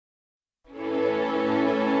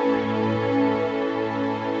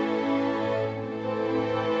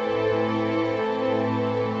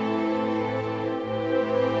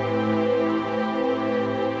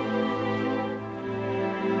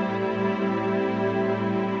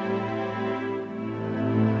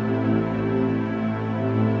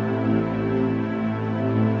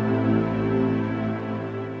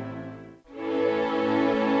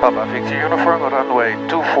Papa Victor Uniform, runway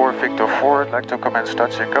 24 Victor 4, like to commence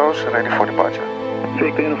touch and goes, ready for departure.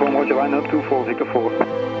 Victor Uniform, roger, line up 24 Victor 4.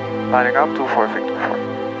 Lining up 24 Victor 4.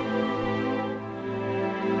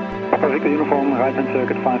 Papa Victor Uniform, right hand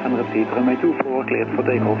circuit 500 feet, runway 24, cleared for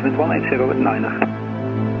takeoff, wind 180 with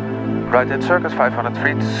 9er. Right hand circuit 500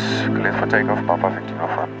 feet, cleared for takeoff, Papa Victor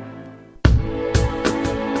Uniform.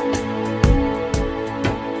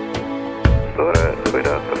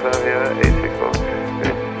 Goedendag, Bavia 86 Fox,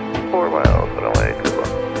 4 miles, runway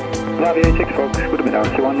 21. Bavia 86 Fox, goedemiddag,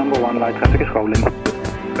 C1 number 1, light traffic is rolling.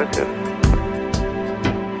 That's good.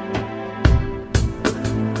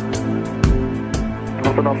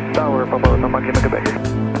 Rotterdam Tower, Papa Hotel Mike Lima Quebec.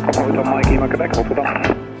 Papa Hotel Mike Lima Quebec, Rotterdam.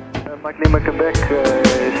 Mike Lima Quebec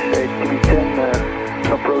is HTB10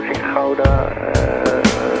 approaching Gouda.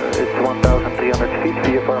 It's 1,300 feet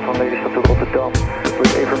via van Lelystad to Rotterdam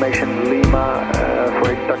with information Lima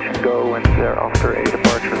for a touch and go and thereafter a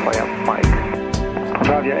departure via Mike.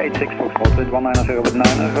 Bavia 86 Fox, wind 190 with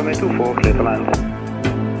 9er, runway 24, clear to land.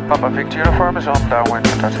 Papa Victor Uniform is on downwind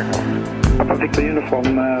for touch and go. Papa Victor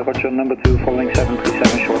Uniform, roger, number 2, following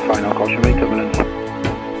 737, short final, caution wake turbulence.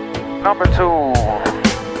 Number 2,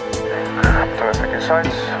 traffic in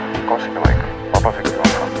sight, caution awake, Papa Victor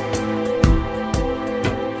Uniform.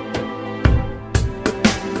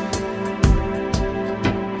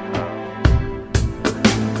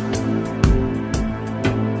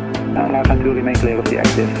 Now time to remain clear of the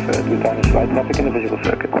active 2 times flight traffic in the visual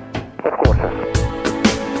circuit. Of course, sir.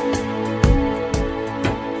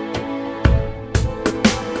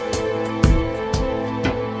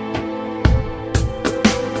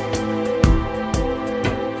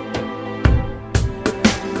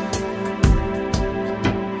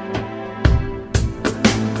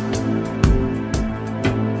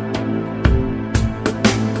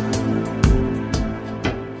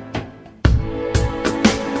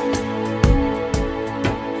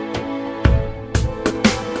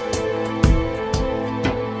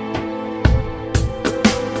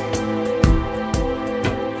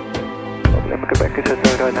 Quebec is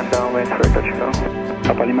at right and downwind for a touch and go.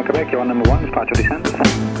 Papa Lima Quebec, you're on number 1, start your descent.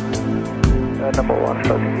 Number 1,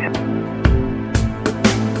 starting descent.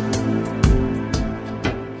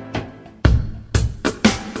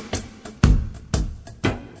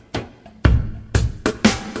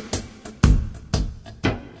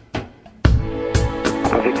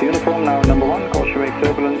 Papa Victor Uniform, now number 1, caution wake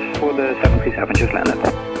turbulence for the 737 just landed.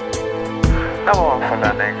 Number 1 for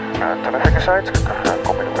landing, traffic in sight,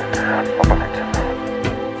 copy the wind, Papa Victor.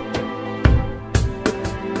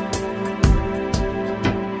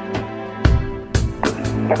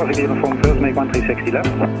 Papa Victor Uniform, first make 1360 left.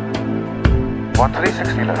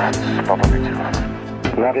 1360 left, Papa Victor.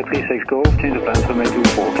 Bavia 36 Golf, change of plans, runway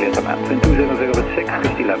 24, clear to land. Wind 270 with 6,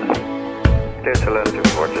 gust 11. Clear to land to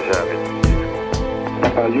Port Elizabeth.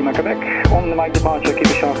 Papa Lima Quebec, on the Mike departure, keep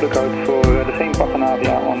a sharp lookout for the same Papa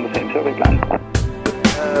Navia on the same survey plan.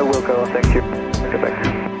 Wilco, thank you. Quebec.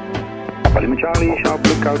 Papa Lima Charlie, sharp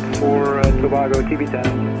lookout for Tobago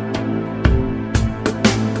TB10.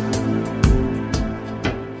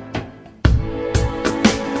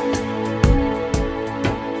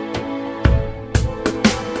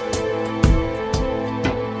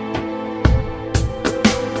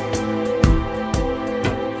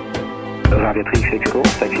 Bavia 36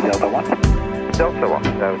 Golf, taxi Delta 1. Delta 1,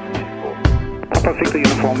 that was Papa Victor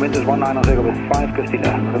Uniform, wind is 190 with 5, gust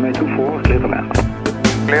 11. Runway 24, clear to land.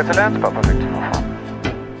 Clear to land, Papa Victor Uniform.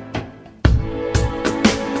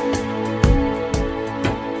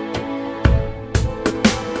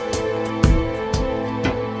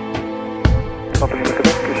 Papa Lima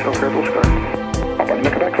Quebec is over at Oscar. Papa Lima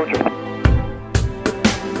Quebec, roger.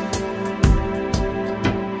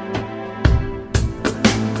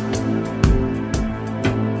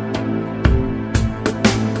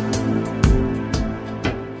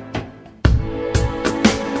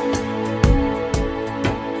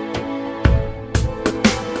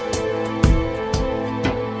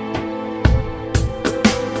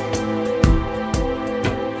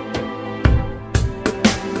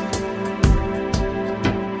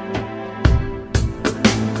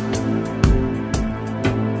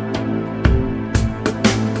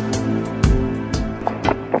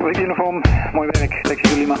 Uniform, mooi werk, taxi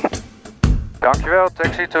to Lima. Dankjewel,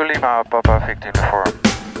 taxi to Lima, Papa Victor Uniform.